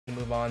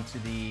move on to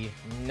the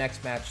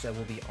next match that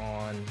will be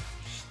on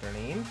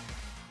stream,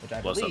 which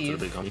I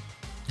believe is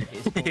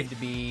going to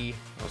be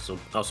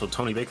also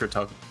Tony Baker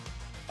talking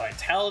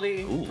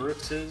Vitality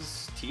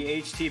versus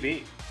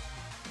THTB.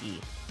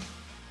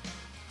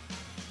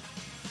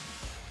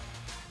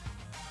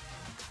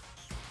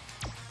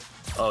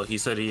 Oh, he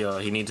said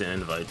he needs an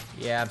invite.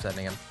 Yeah, I'm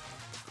sending him.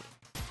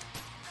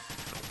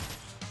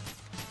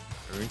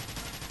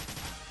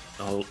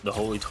 The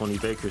holy Tony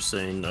Baker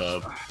saying,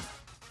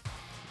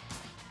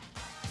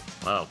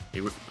 wow,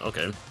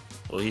 okay.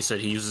 Well, he said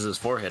he uses his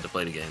forehead to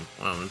play the game.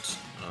 Wow, it's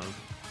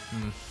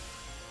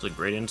a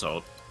great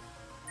insult.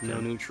 No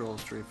neutral,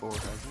 straightforward.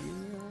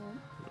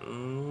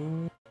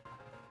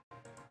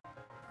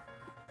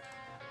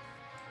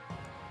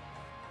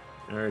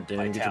 Alright,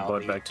 Dan, get your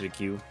butt back to the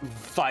queue.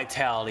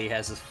 Vitality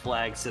has his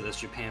flag set as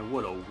Japan.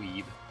 What a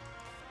weeb.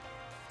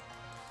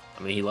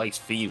 I mean, he likes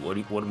feet.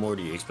 What more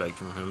do you expect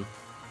from him?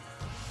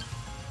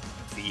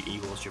 Feet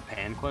equals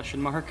Japan?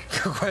 Question mark.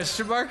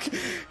 Question mark.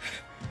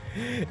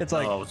 It's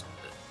like I was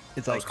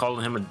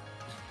calling him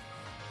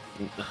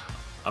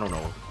I don't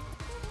know,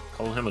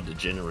 calling him a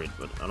degenerate,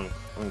 but I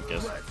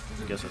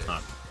guess it's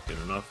not good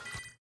enough.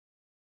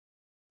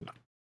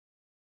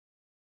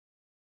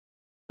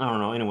 I don't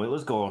know. Anyway,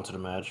 let's go on to the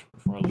match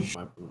before I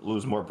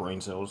lose more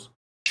brain cells.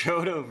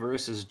 Jodo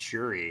versus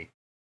Juri.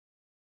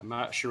 I'm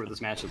not sure what this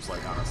matchup's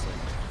like, honestly.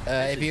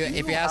 If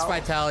you ask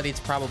Vitality, it's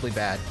probably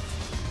bad.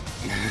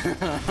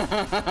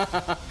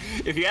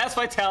 If you ask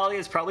Vitality,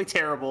 it's probably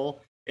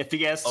terrible. If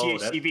you ask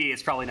THTB,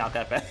 it's probably not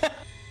that bad.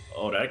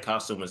 Oh, that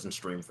costume isn't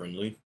stream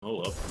friendly.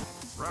 Hold up.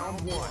 Round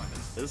one.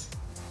 This?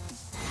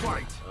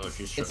 Fight. Oh,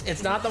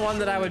 it's not the one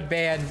that I would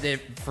ban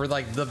for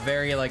like the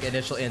very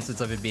initial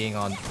instance of it being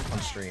on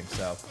stream.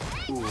 So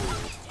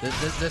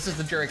this is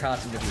the Juri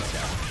costume to beat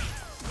down.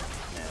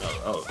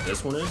 Oh,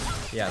 this one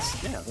is?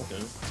 Yes. Yeah. Okay.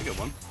 It's a good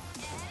one.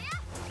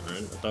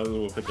 Alright, I thought we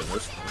would pick the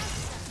nurse one.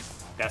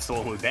 That's the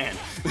one we banned.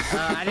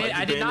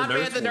 I did not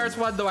ban the nurse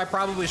one, though I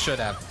probably should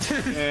have.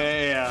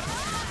 Yeah.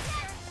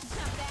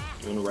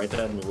 You want to write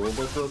that in the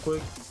rulebook real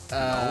quick?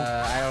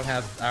 I don't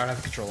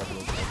have control of the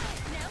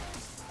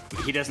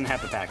rulebook. He doesn't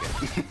have the packet.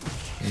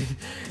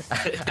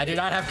 I do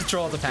not have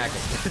control of the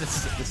packet.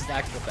 This is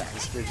actual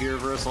facts. The V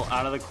reversal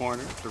out of the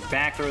corner. The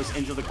back throws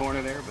into the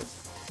corner there, but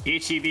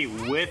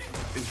THTB with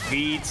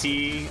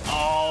VT.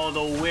 Oh,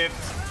 the whip.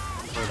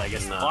 Or I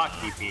guess the block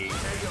DP.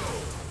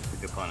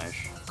 Good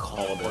punish.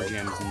 Call Or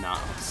Jim's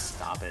not.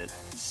 Stop it.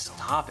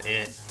 Stop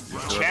it.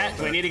 Chat,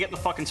 do I need to get the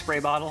fucking spray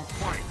bottle?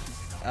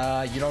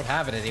 You don't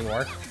have it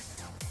anymore.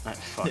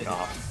 Fuck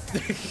off.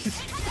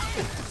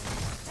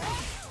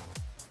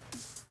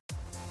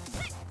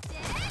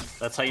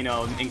 That's how you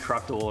know I'm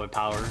incorruptible with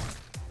power.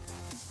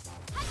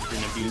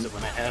 Didn't abuse it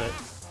when I had it.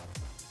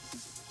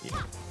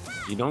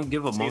 You don't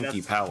give a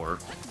monkey power.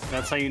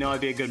 That's how you know I'd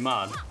be a good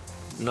mod.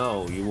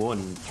 No, you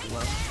wouldn't.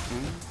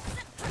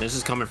 This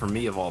is coming from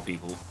me of all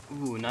people.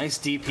 Ooh, nice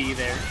DP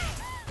there.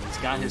 He's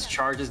got his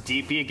charges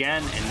DP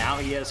again, and now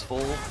he has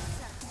full.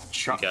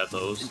 Got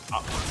those.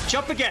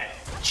 Jump again!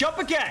 Jump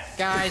again!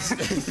 Guys.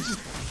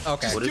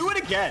 Okay. Do it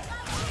again!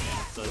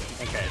 So,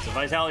 okay, so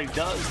Vitality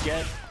does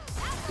get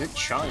good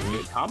chunk,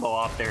 good combo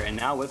off there, and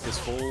now with this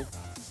full,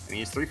 I mean,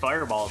 he's 3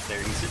 fireballs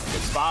there. He's in a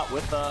good spot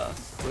with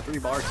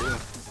rebar too.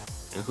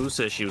 And who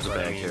says she was a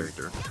bad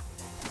character?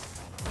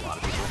 A lot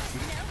of people.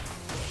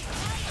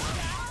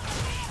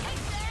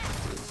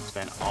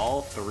 Spent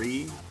all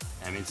 3.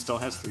 I mean, still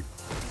has 3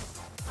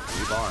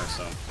 bars,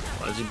 so.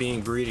 Why is he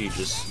being greedy?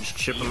 Just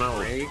chip him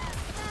out.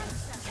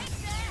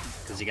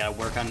 Because you gotta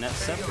work on next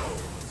set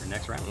or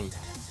next round.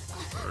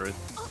 Alright.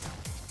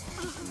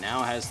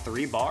 Now has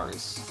 3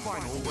 bars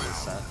into this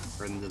set,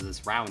 or into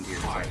this round here.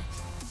 Sorry.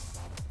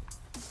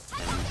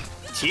 And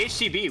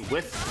THTB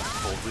with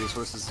full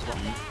resources as well.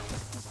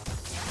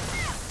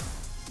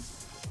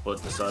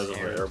 But the size of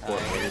an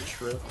airport landing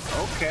strip.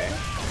 Okay,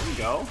 there we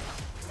go.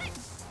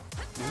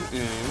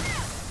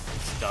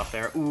 Stuff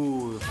there.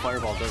 Ooh, the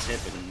fireball does hit,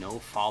 but no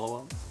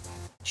follow-up.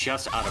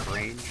 Just out of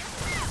range.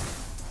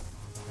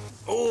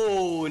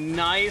 Oh,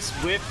 nice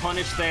whip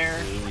punish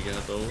there. You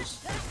got those.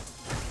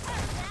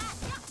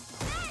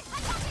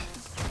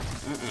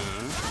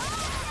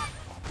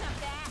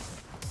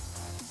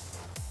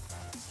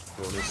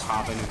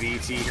 Popping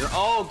VT here.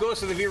 Oh, goes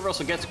to the V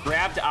reversal, gets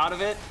grabbed out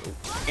of it.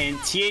 And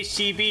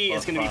THTB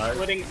is going to be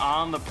putting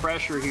on the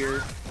pressure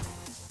here.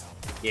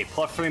 Yeah,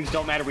 pluck frames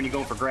don't matter when you're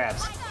going for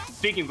grabs.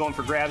 Speaking of going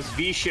for grabs,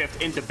 V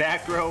shift into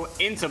back throw,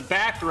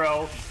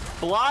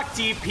 block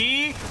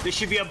DP. This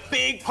should be a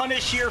big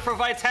punish here for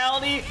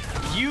Vitality.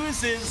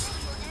 Uses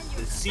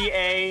the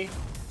CA.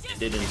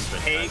 Didn't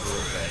take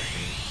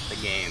the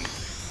game.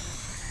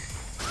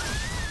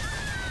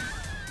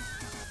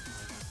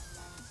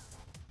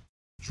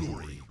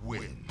 Juri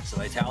wins. So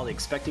Vitality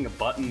expecting a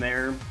button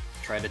there,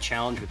 tried to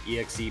challenge with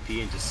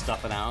EXCP and just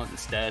stuff it out.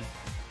 Instead,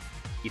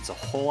 eats a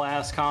whole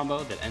ass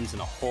combo that ends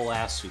in a whole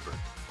ass super.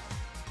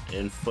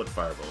 And foot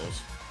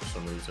fireballs for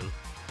some reason.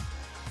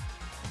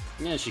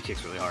 Yeah, she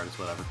kicks really hard. It's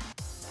whatever.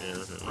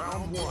 Yeah.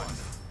 Round one.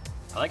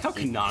 I like how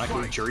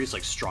canonically Juri's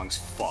like strong as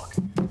fuck.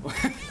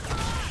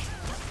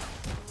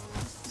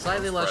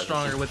 Slightly less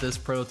stronger with this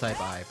prototype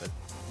eye, but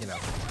you know.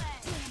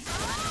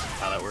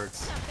 How that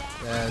works.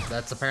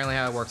 That's apparently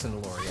how it works in the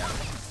lore, yeah.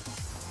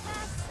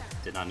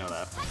 Did not know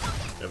that.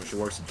 Yeah, but she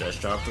works a desk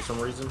job for some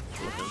reason.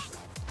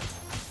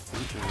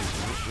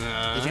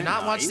 Did you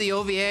not watch the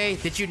OVA?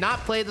 Did you not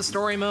play the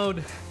story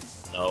mode?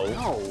 No.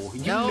 No,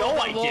 you No, know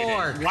the I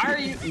lore. didn't. Why are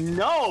you?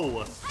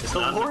 No, It's the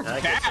not in lore's the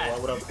packet, so bad. why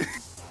would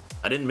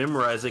I didn't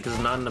memorize it because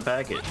it's not in the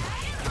packet.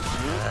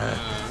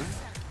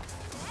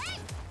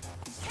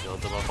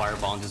 Builds up a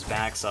fireball and just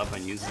backs up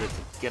and uses it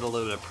to get a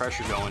little bit of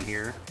pressure going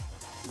here.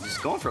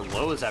 Just going for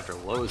lows after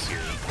lows here.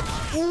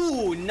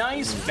 Ooh,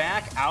 nice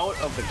back out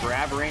of the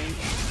grab range.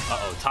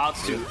 Uh-oh,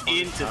 Tatsu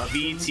into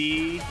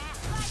VT.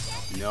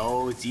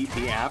 No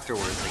DP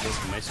afterwards. I guess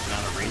he might have been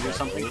out of range or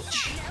something.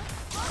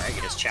 I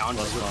guess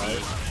challenges with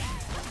the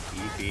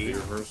DP. B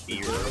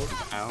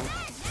reverse out.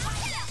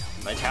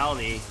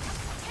 Vitality.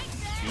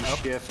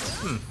 B-shift.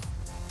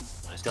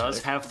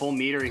 Does have full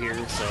meter here,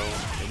 so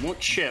it won't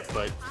chip,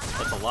 but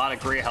that's a lot of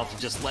gray health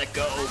to just let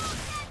go.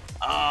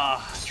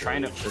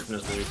 Trying to chipping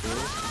his way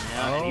through.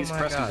 Yeah, and Oh he's my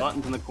pressing God.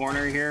 buttons in the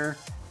corner here.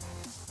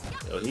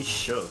 Yo, he's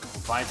shook.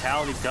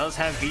 Vitality does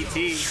have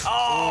VT.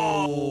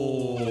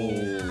 Oh!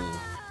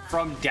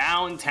 From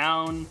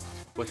downtown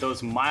with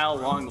those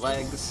mile-long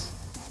legs.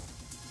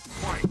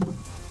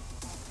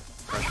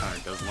 Crush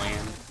Hunter does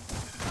land.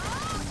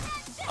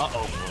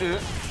 Uh-oh.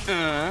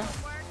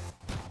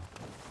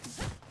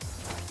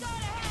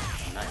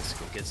 Nice,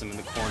 go gets him in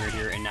the corner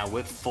here, and now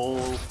with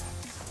full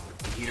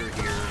heater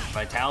here,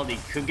 Vitality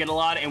could get a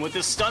lot, and with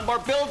this stun bar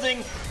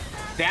building,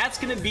 that's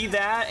gonna be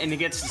that, and he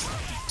gets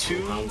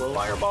 2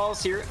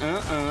 fireballs here.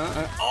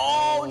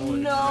 Oh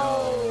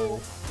no!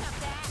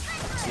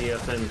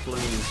 CFN,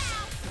 please.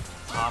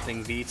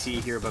 Popping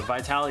VT here, but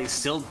Vitality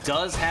still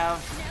does have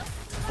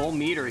full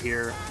meter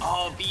here.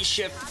 Oh,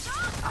 B-shift.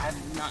 I'm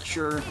not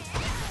sure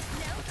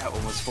what that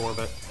one was for,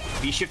 but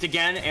B-shift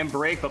again and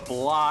break, but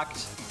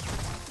blocked.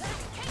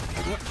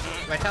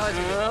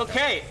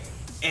 Okay,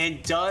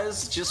 and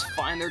does just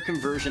find their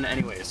conversion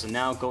anyway. So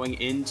now going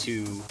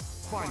into,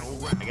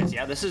 I guess,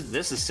 yeah, this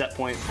is set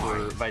point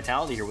for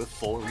Vitality here with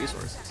full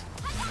resources.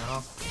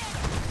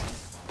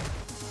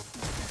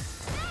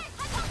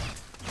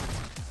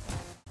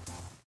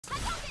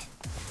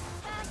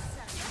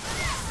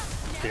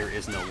 There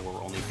is no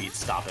war, only beats.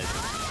 Stop it.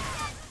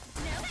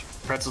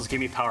 Pretzels, give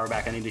me power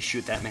back. I need to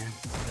shoot that man.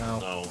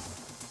 No.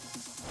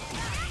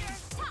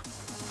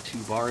 2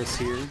 bars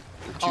here.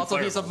 Also,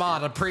 he's a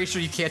mod. I'm pretty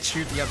sure you can't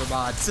shoot the other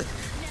mods.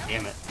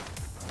 Damn it.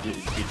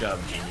 Good job,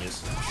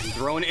 genius.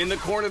 Thrown in the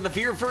corner, the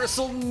V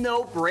reversal,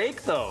 no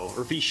break though.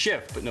 Or V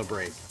shift, but no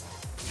break.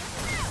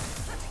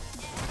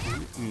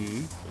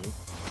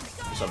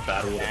 It's a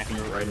battle with the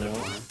feet right now.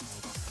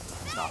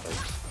 Stop it.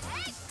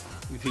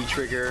 V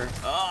trigger.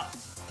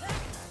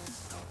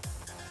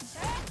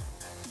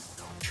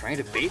 Trying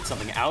to bait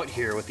something out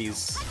here with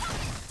these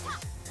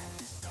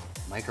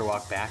micro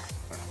walk back,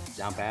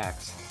 down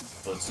backs.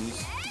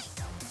 Footsies.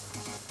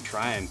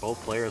 Trying, both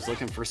players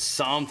looking for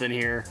something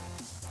here.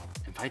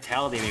 And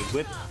Vitality, I mean,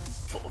 with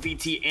full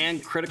VT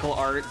and critical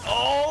art.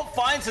 Oh,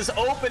 finds his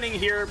opening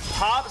here.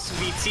 Pops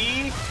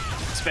VT.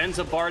 Spends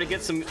a bar to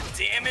get some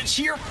damage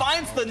here.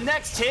 Finds the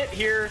next hit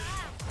here.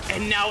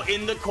 And now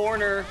in the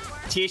corner.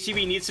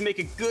 THTB needs to make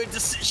a good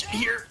decision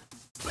here.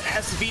 But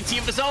has the VT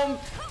of his own.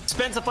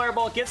 Spends a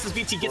fireball, gets his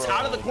VT, gets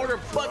out of the corner,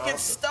 but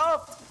gets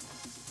stuffed.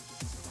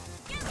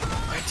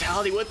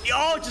 Vitality with,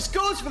 just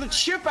goes for the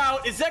chip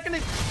out. Is that gonna,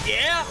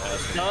 yeah,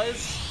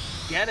 does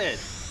get it.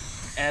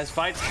 As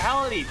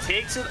Vitality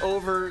takes it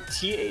over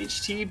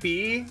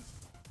THTB.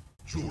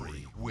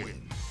 Juri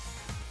wins.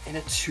 In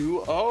a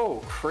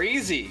 2-0,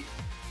 crazy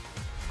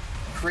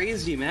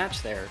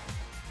match there.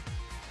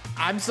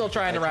 I'm still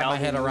trying to wrap my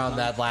head around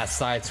that last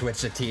side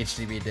switch that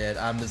THTB did.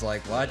 I'm just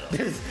like, what?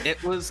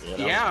 It was,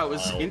 it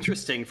was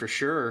interesting for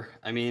sure.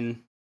 I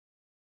mean,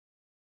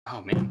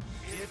 oh man.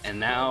 And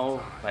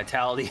now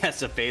Vitality has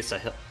to face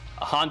a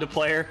Honda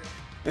player.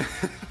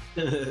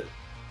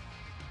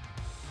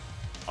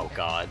 Oh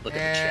god, look at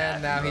the chat.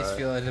 And now he's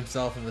feeling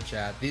himself in the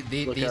chat.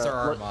 These are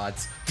our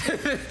mods.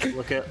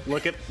 look at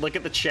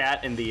the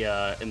chat in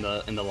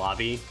the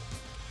lobby.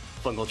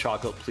 Fungal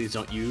chocolate, please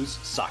don't use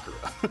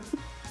Sakura.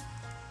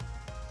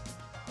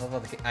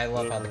 I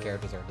love how the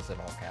characters are just in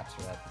all caps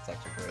for that. That's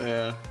actually great.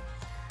 Yeah.